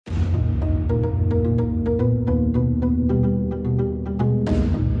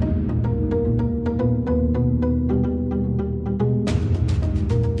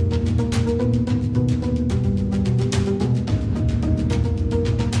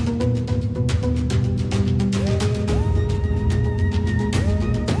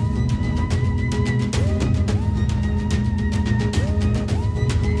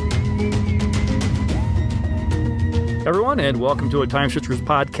everyone, and welcome to a Time Switchers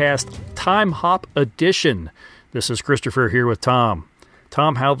podcast, Time Hop Edition. This is Christopher here with Tom.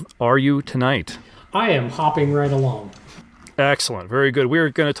 Tom, how are you tonight? I am hopping right along. Excellent. Very good. We're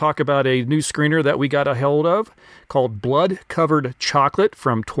going to talk about a new screener that we got a hold of called Blood-Covered Chocolate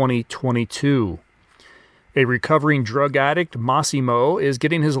from 2022. A recovering drug addict, Massimo, is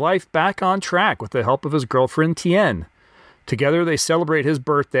getting his life back on track with the help of his girlfriend, Tien. Together, they celebrate his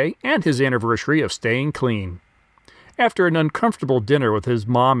birthday and his anniversary of staying clean. After an uncomfortable dinner with his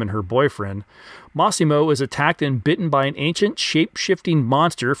mom and her boyfriend, Massimo is attacked and bitten by an ancient shape-shifting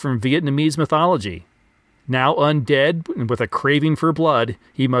monster from Vietnamese mythology. Now undead and with a craving for blood,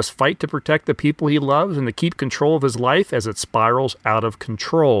 he must fight to protect the people he loves and to keep control of his life as it spirals out of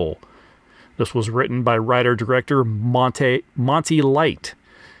control. This was written by writer-director Monty Light.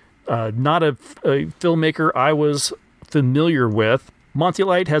 Not a filmmaker I was familiar with. Monty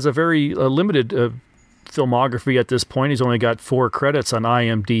Light has a very limited filmography at this point. He's only got 4 credits on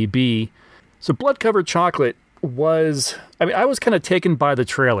IMDb. So Blood-Covered Chocolate was... I was kind of taken by the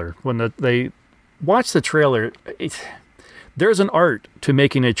trailer. When they watched the trailer, there's an art to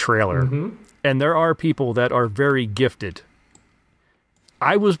making a trailer. Mm-hmm. And there are people that are very gifted.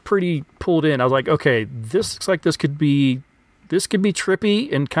 I was pretty pulled in. I was like, okay, this looks like this could be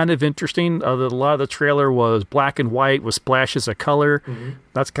trippy and kind of interesting. A lot of the trailer was black and white with splashes of color. Mm-hmm.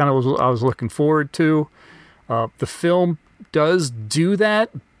 That's kind of what I was looking forward to. The film does do that,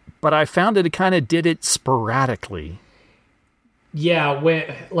 but I found that it kind of did it sporadically. Yeah,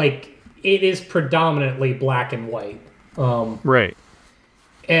 it is predominantly black and white. Right.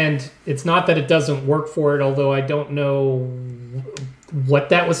 And it's not that it doesn't work for it, although I don't know what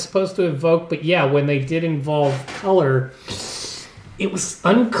that was supposed to evoke. But yeah, when they did involve color, it was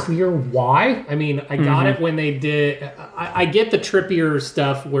unclear why. I mean, I got it when they did... I get the trippier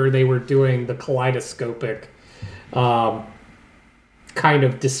stuff where they were doing the kaleidoscopic kind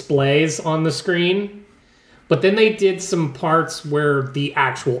of displays on the screen. But then they did some parts where the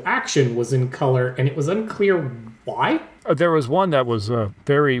actual action was in color, and it was unclear why. There was one that was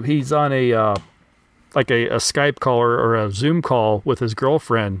he's on a Skype call or a Zoom call with his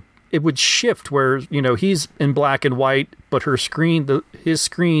girlfriend. It would shift where, he's in black and white, but his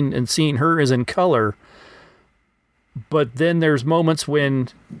screen and seeing her is in color. But then there's moments when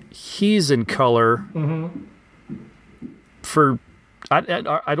he's in color. Mm-hmm.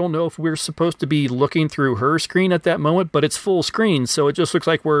 I don't know if we're supposed to be looking through her screen at that moment, but it's full screen, so it just looks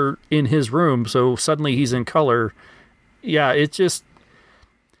like we're in his room, so suddenly he's in color. Yeah, it just...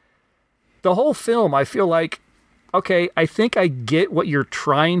 The whole film, I feel like, okay, I think I get what you're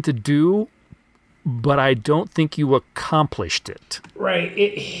trying to do, but I don't think you accomplished it. Right.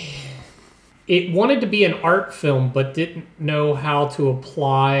 It wanted to be an art film, but didn't know how to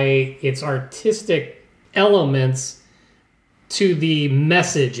apply its artistic elements to the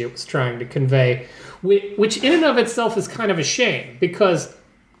message it was trying to convey, which in and of itself is kind of a shame, because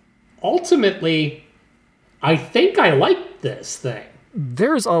ultimately, I think I liked this thing.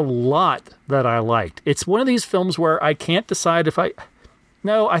 There's a lot that I liked. It's one of these films where I can't decide if I...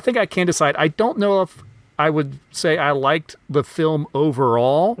 No, I think I can decide. I don't know if I would say I liked the film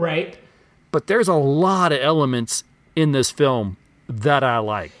overall. Right. But there's a lot of elements in this film that I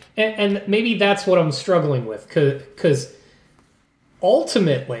liked. And maybe that's what I'm struggling with, because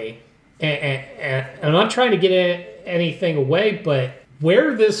ultimately, and I'm not trying to get anything away, but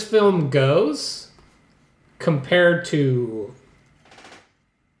where this film goes compared to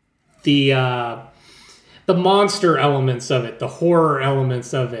the monster elements of it, the horror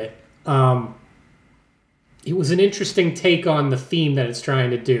elements of it, it was an interesting take on the theme that it's trying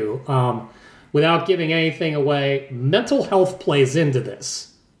to do. Without giving anything away, mental health plays into this.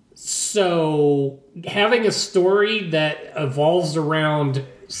 So having a story that evolves around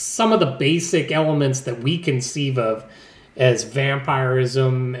some of the basic elements that we conceive of as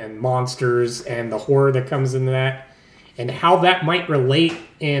vampirism and monsters and the horror that comes into that, and how that might relate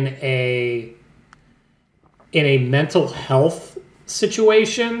in a mental health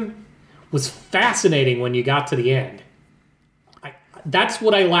situation was fascinating when you got to the end. That's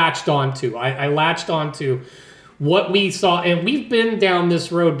what I latched onto. I latched onto what we saw, and we've been down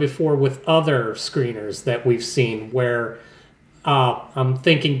this road before with other screeners that we've seen where I'm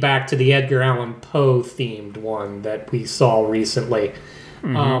thinking back to the Edgar Allan Poe themed one that we saw recently,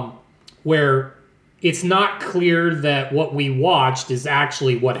 where it's not clear that what we watched is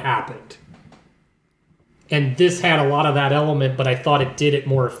actually what happened. And this had a lot of that element, but I thought it did it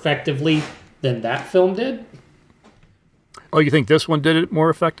more effectively than that film did. Oh, you think this one did it more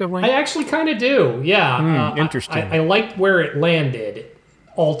effectively? I actually kind of do, yeah. Interesting. I liked where it landed,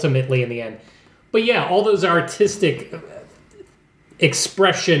 ultimately, in the end. But yeah, all those artistic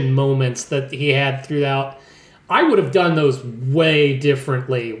expression moments that he had throughout. I would have done those way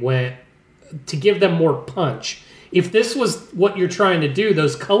differently to give them more punch. If this was what you're trying to do,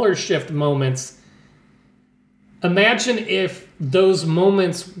 those color shift moments, imagine if those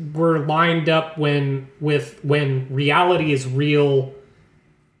moments were lined up when reality is real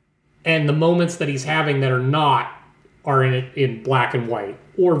and the moments that he's having that are not are in black and white,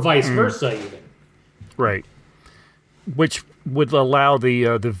 or vice versa even. Right. Which would allow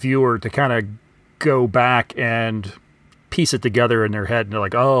the viewer to kind of go back and piece it together in their head, and they're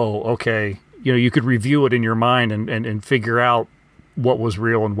like, oh, okay. You know, you could review it in your mind and figure out what was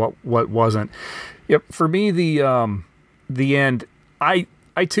real and what wasn't. Yep. For me, the end, I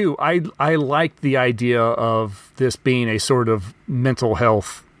liked the idea of this being a sort of mental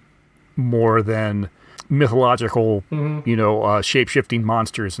health more than mythological, shape-shifting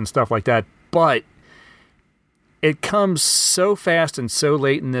monsters and stuff like that. But it comes so fast and so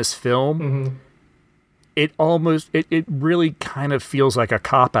late in this film, it really kind of feels like a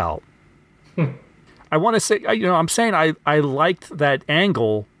cop-out. I want to say, I'm saying I liked that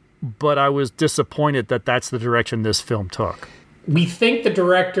angle, but I was disappointed that that's the direction this film took. We think the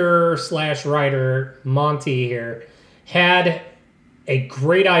director/writer, Monty here, had a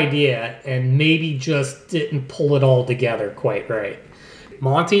great idea and maybe just didn't pull it all together quite right.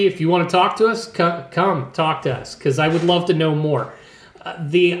 Monty, if you want to talk to us, come talk to us, because I would love to know more.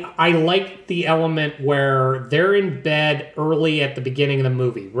 I like the element where they're in bed early at the beginning of the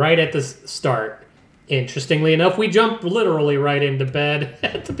movie, right at the start. Interestingly enough, we jump literally right into bed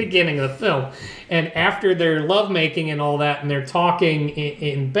at the beginning of the film. And after their lovemaking and all that, and they're talking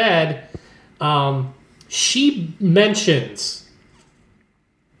in bed, she mentions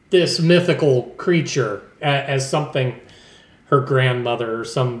this mythical creature as something her grandmother or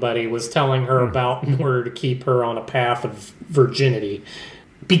somebody was telling her about in order to keep her on a path of virginity.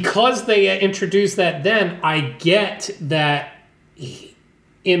 Because they introduced that then, I get that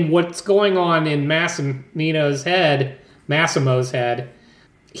in what's going on in Massimo's head,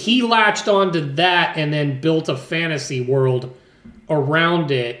 he latched onto that and then built a fantasy world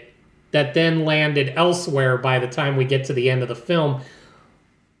around it that then landed elsewhere by the time we get to the end of the film.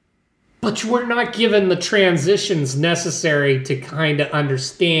 But we're not given the transitions necessary to kind of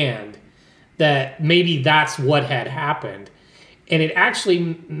understand that maybe that's what had happened. And it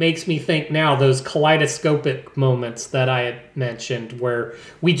actually makes me think now, those kaleidoscopic moments that I had mentioned, where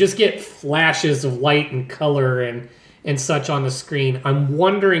we just get flashes of light and color and such on the screen. I'm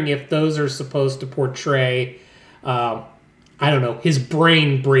wondering if those are supposed to portray, his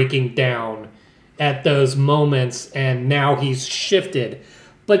brain breaking down at those moments, and now he's shifted.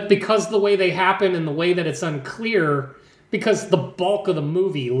 But because the way they happen and the way that it's unclear, because the bulk of the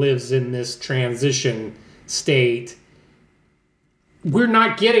movie lives in this transition state, we're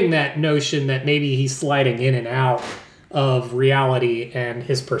not getting that notion that maybe he's sliding in and out of reality and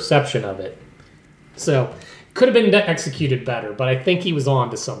his perception of it. So, could have been executed better, but I think he was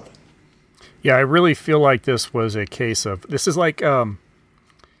on to something. Yeah, I really feel like this was a case of... This is like...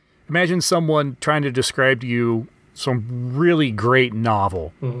 imagine someone trying to describe to you some really great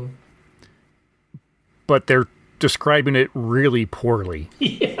novel, but they're describing it really poorly.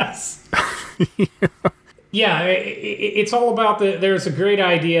 Yes. Yeah, it's all about there's a great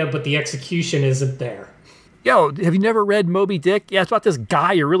idea, but the execution isn't there. Yo, have you never read Moby Dick? Yeah, it's about this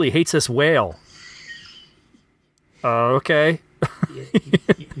guy who really hates this whale. Okay.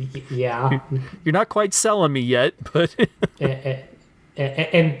 Yeah. You're not quite selling me yet, but...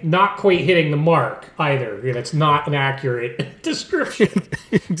 And not quite hitting the mark either. It's not an accurate description.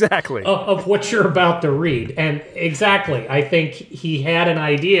 Exactly. Of what you're about to read. And exactly, I think he had an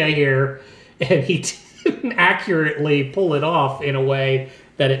idea here, and he didn't accurately pull it off in a way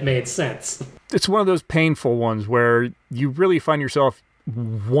that it made sense. It's one of those painful ones where you really find yourself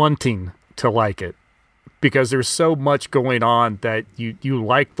wanting to like it, because there's so much going on that you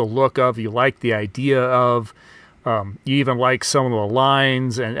like the look of, you like the idea of. You even like some of the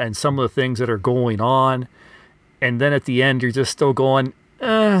lines and some of the things that are going on. And then at the end, you're just still going,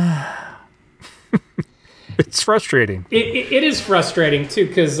 It's frustrating. It is frustrating, too,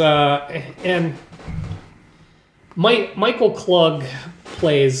 because and Michael Klug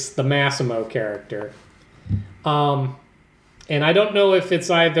plays the Massimo character. And I don't know if it's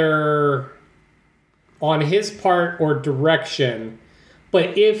either on his part or direction,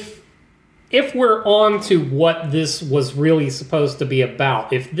 but if we're on to what this was really supposed to be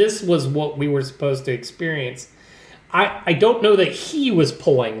about, if this was what we were supposed to experience, I don't know that he was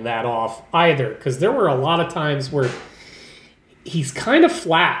pulling that off either, because there were a lot of times where he's kind of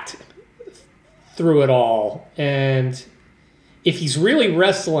flat through it all, and if he's really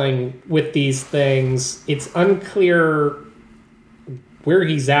wrestling with these things, it's unclear where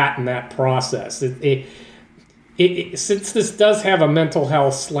he's at in that process. Since this does have a mental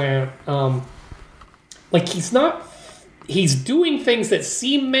health slant, like he's doing things that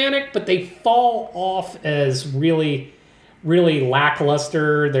seem manic, but they fall off as really, really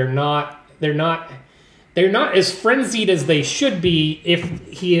lackluster. They're not as frenzied as they should be if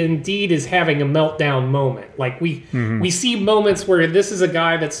he indeed is having a meltdown moment. Like we see moments where this is a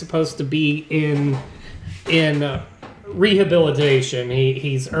guy that's supposed to be in rehabilitation.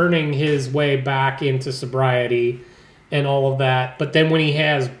 He's earning his way back into sobriety and all of that. But then when he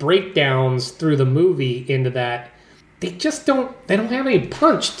has breakdowns through the movie into that, they don't have any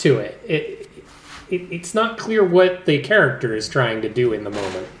punch to it. It's not clear what the character is trying to do in the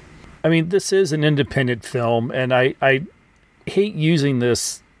moment. I mean, this is an independent film, and I hate using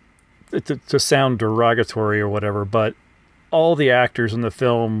this to sound derogatory or whatever, but all the actors in the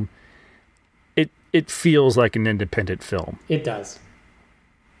film, it feels like an independent film. It does.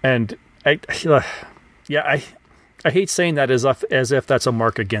 And I hate saying that as if that's a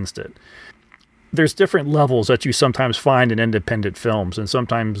mark against it. There's different levels that you sometimes find in independent films, and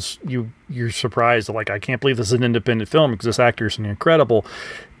sometimes you're surprised, like, I can't believe this is an independent film because this actor is incredible.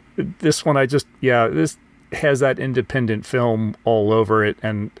 This one, this has that independent film all over it,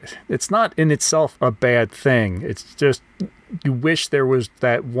 and it's not in itself a bad thing. It's just you wish there was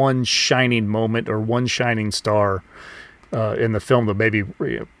that one shining moment or one shining star in the film to maybe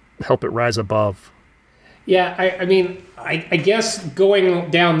help it rise above. Yeah, I mean, I guess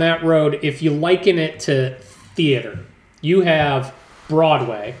going down that road, if you liken it to theater, you have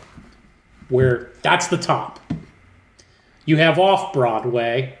Broadway, where that's the top. You have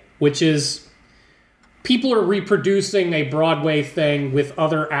off-Broadway, which is people are reproducing a Broadway thing with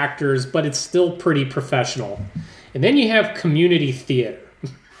other actors, but it's still pretty professional. And then you have community theater.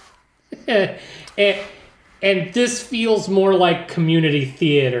 And this feels more like community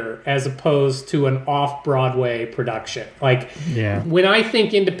theater as opposed to an off-Broadway production. Like, when I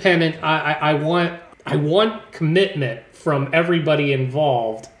think independent, I want commitment from everybody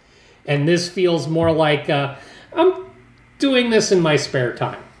involved. And this feels more like I'm doing this in my spare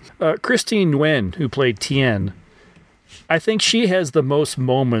time. Christine Nguyen, who played Tien, I think she has the most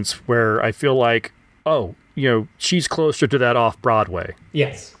moments where I feel like, she's closer to that off-Broadway.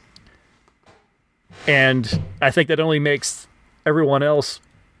 Yes. And I think that only makes everyone else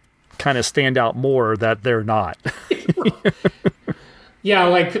kind of stand out more that they're not. Yeah,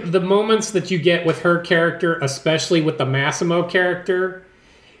 like the moments that you get with her character, especially with the Massimo character,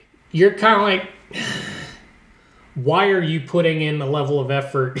 you're kind of like, why are you putting in the level of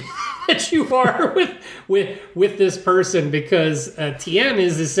effort that you are with this person? Because Tien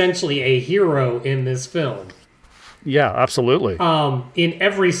is essentially a hero in this film. Yeah, absolutely. In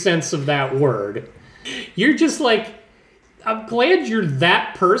every sense of that word. You're just like, I'm glad you're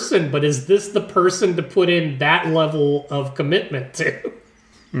that person, but is this the person to put in that level of commitment to?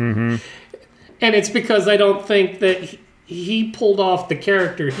 Mm-hmm. And it's because I don't think that he pulled off the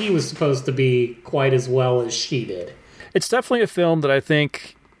character he was supposed to be quite as well as she did. It's definitely a film that I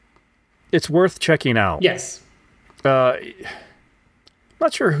think it's worth checking out. Yes. Not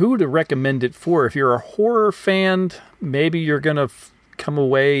sure who to recommend it for. If you're a horror fan, maybe you're going to come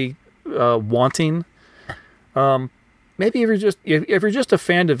away wanting. Maybe if you're just a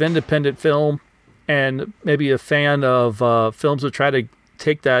fan of independent film and maybe a fan of films that try to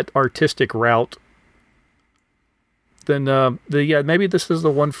take that artistic route, then maybe this is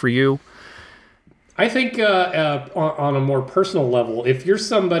the one for you. I think on a more personal level, if you're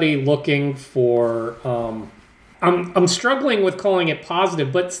somebody looking for, I'm struggling with calling it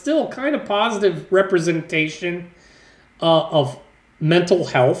positive, but still kind of positive representation of mental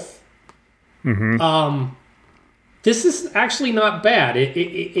health. Mm-hmm. This is actually not bad.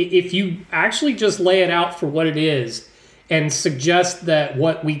 If you actually just lay it out for what it is and suggest that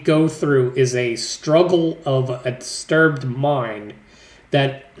what we go through is a struggle of a disturbed mind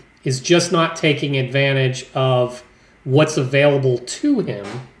that is just not taking advantage of what's available to him,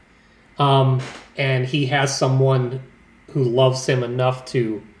 and he has someone who loves him enough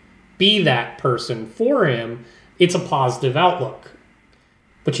to be that person for him, it's a positive outlook.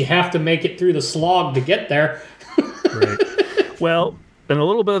 But you have to make it through the slog to get there. Right. Well, and a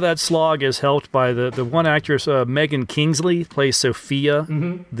little bit of that slog is helped by the one actress, Megan Kingsley, plays Sophia,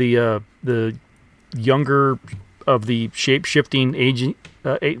 the younger of the shape-shifting aging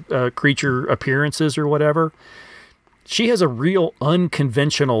creature appearances or whatever. She has a real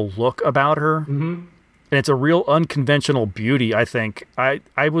unconventional look about her. And it's a real unconventional beauty, I think. I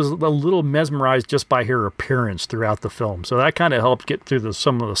was a little mesmerized just by her appearance throughout the film. So that kind of helped get through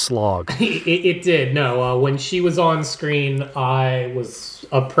some of the slog. It did. No, when she was on screen, I was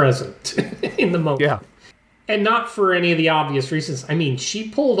present in the moment. Yeah. And not for any of the obvious reasons. I mean, she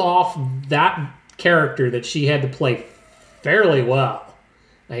pulled off that character that she had to play fairly well.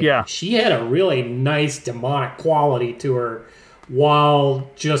 Yeah. She had a really nice demonic quality to her while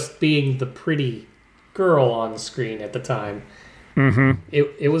just being the pretty girl on the screen at the time. Mm-hmm.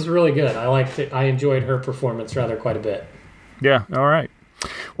 It was really good. I liked it. I enjoyed her performance rather quite a bit. Yeah, all right.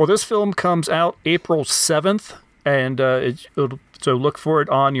 Well, this film comes out April 7th, and so look for it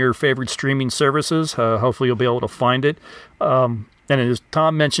on your favorite streaming services. Hopefully you'll be able to find it. And as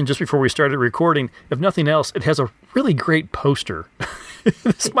Tom mentioned just before we started recording, if nothing else, it has a really great poster.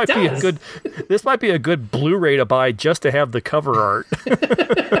 This might be a good Blu-ray to buy just to have the cover art.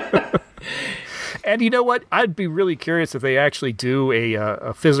 And you know what? I'd be really curious if they actually do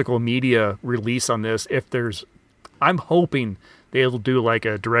a physical media release on this. I'm hoping they'll do like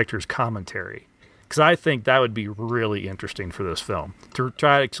a director's commentary, because I think that would be really interesting for this film to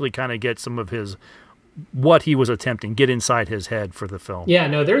try to actually kind of get some of what he was attempting, get inside his head for the film. Yeah,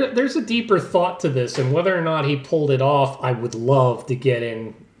 no, there's a deeper thought to this, and whether or not he pulled it off, I would love to get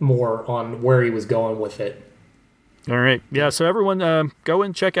in more on where he was going with it. All right. Yeah, so everyone go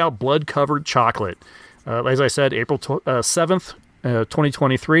and check out Blood Covered Chocolate. As I said, April 7th,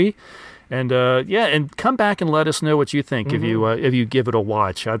 2023. And and come back and let us know what you think if you give it a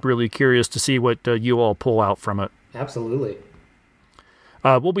watch. I'd really curious to see what you all pull out from it. Absolutely.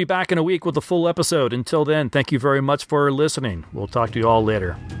 We'll be back in a week with a full episode. Until then, thank you very much for listening. We'll talk to you all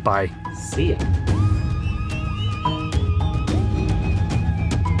later. Bye. See ya.